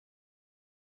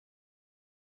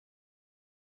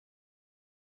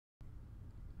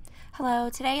Hello,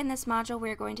 today in this module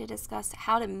we're going to discuss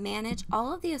how to manage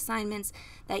all of the assignments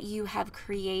that you have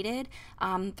created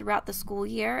throughout the school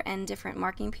year and different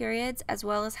marking periods, as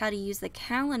well as how to use the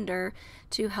calendar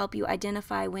to help you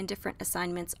identify when different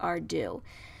assignments are due.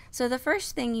 So the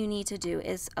first thing you need to do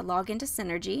is log into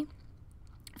Synergy.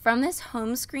 From this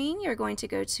home screen, you're going to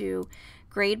go to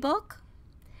Gradebook,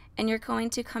 and you're going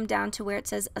to come down to where it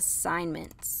says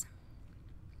Assignments.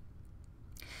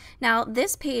 Now,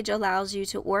 this page allows you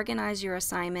to organize your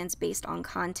assignments based on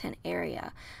content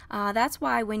area. That's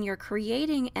why when you're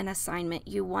creating an assignment,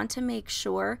 you want to make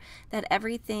sure that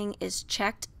everything is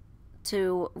checked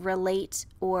to relate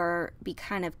or be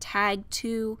kind of tagged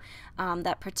to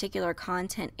that particular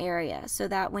content area, so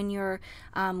that when you're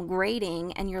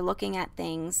grading and you're looking at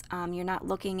things, you're not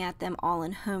looking at them all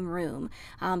in homeroom,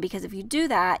 because if you do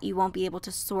that, you won't be able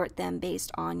to sort them based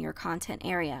on your content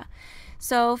area.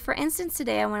 So for instance,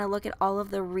 today I want to look at all of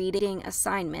the reading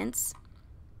assignments.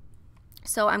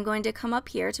 So I'm going to come up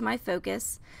here to my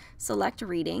focus, select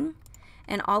reading,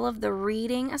 and all of the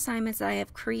reading assignments that I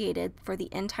have created for the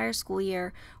entire school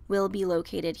year will be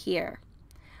located here.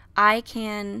 I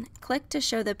can click to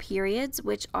show the periods,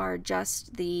 which are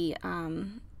just the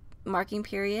marking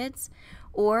periods,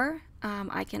 or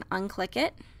I can unclick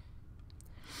it.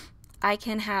 I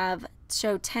can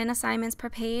show 10 assignments per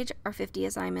page or 50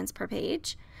 assignments per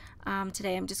page.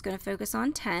 Today I'm just going to focus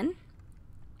on 10.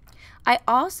 I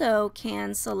also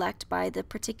can select by the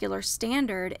particular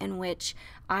standard in which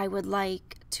I would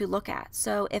like to look at.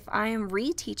 So if I am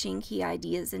reteaching key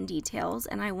ideas and details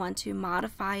and I want to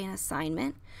modify an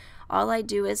assignment, all I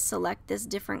do is select this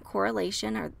different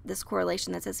correlation, or this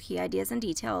correlation that says key ideas and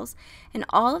details, and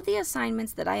all of the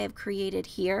assignments that I have created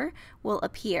here will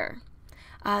appear.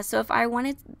 So if I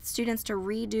wanted students to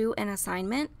redo an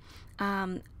assignment,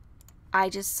 I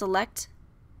just select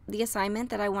the assignment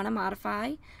that I want to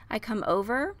modify. I come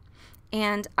over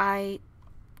and I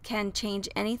can change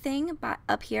anything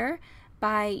up here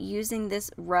by using this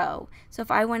row. So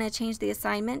if I want to change the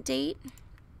assignment date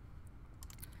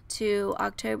to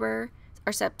October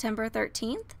or September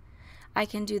 13th, I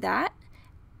can do that.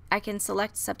 I can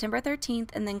select September 13th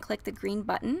and then click the green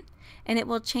button, and it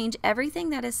will change everything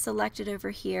that is selected over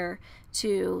here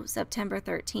to September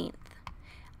 13th.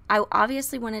 I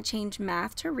obviously want to change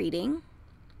math to reading.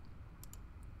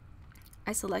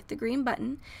 I select the green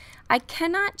button. I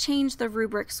cannot change the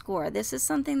rubric score. This is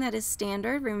something that is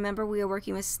standard. Remember, we are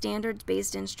working with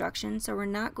standards-based instruction, so we're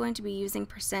not going to be using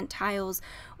percentiles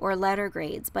or letter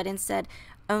grades, but instead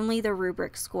only the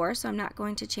rubric score, so I'm not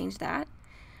going to change that.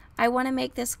 I want to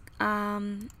make this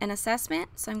an assessment,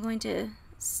 so I'm going to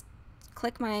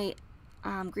click my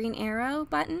green arrow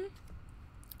button.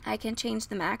 I can change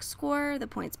the max score, the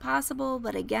points possible,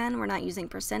 but again, we're not using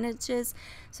percentages,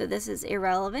 so this is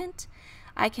irrelevant.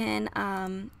 I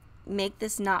can make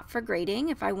this not for grading.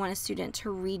 If I want a student to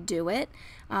redo it,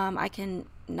 I can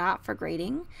not for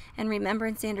grading. And remember,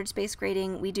 in standards-based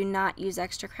grading, we do not use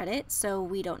extra credit, so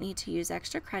we don't need to use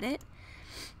extra credit.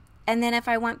 And then if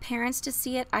I want parents to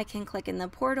see it, I can click in the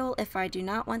portal. If I do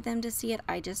not want them to see it,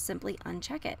 I just simply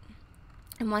uncheck it.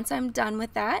 And once I'm done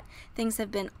with that, things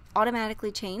have been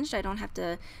automatically changed. I don't have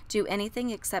to do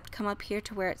anything except come up here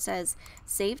to where it says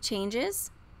Save Changes.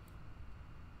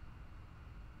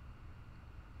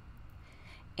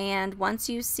 And once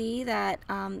you see that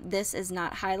this is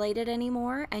not highlighted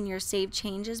anymore and your Save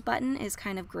Changes button is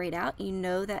kind of grayed out, you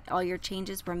know that all your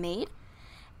changes were made.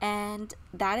 And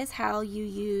that is how you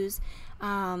use,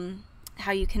 one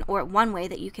way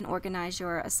that you can organize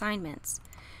your assignments.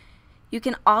 You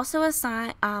can also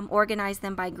organize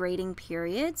them by grading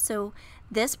period. So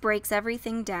this breaks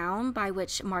everything down by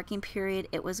which marking period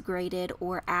it was graded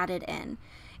or added in.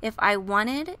 If I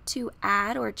wanted to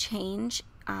add or change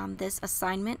this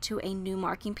assignment to a new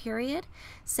marking period,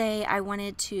 say I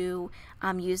wanted to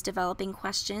use developing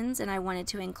questions and I wanted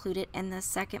to include it in the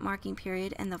second marking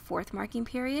period and the fourth marking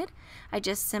period, I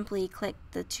just simply click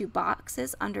the two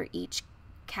boxes under each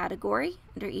category,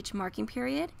 under each marking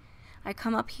period. I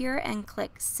come up here and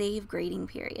click Save Grading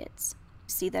Periods.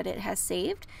 See that it has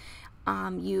saved.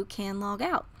 You can log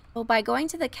out. Well, by going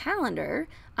to the calendar,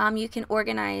 you can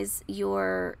organize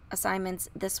your assignments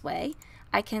this way.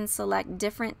 I can select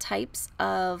different types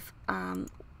of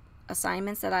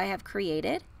assignments that I have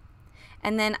created,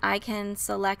 and then I can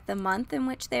select the month in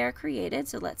which they are created.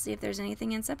 So let's see if there's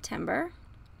anything in September.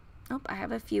 Oh, I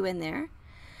have a few in there.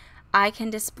 I can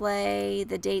display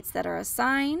the dates that are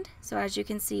assigned. So as you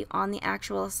can see on the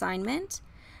actual assignment,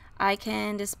 I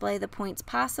can display the points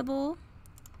possible,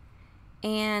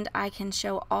 and I can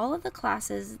show all of the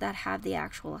classes that have the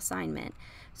actual assignment.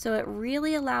 So it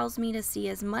really allows me to see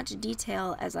as much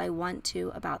detail as I want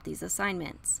to about these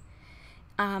assignments.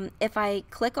 If I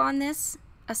click on this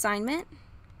assignment,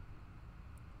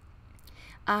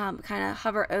 kind of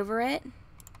hover over it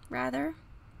rather,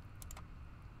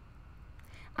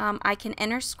 I can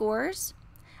enter scores,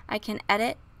 I can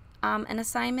edit an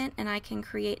assignment, and I can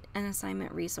create an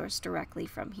assignment resource directly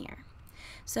from here.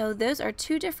 So those are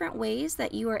two different ways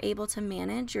that you are able to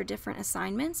manage your different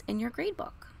assignments in your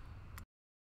gradebook.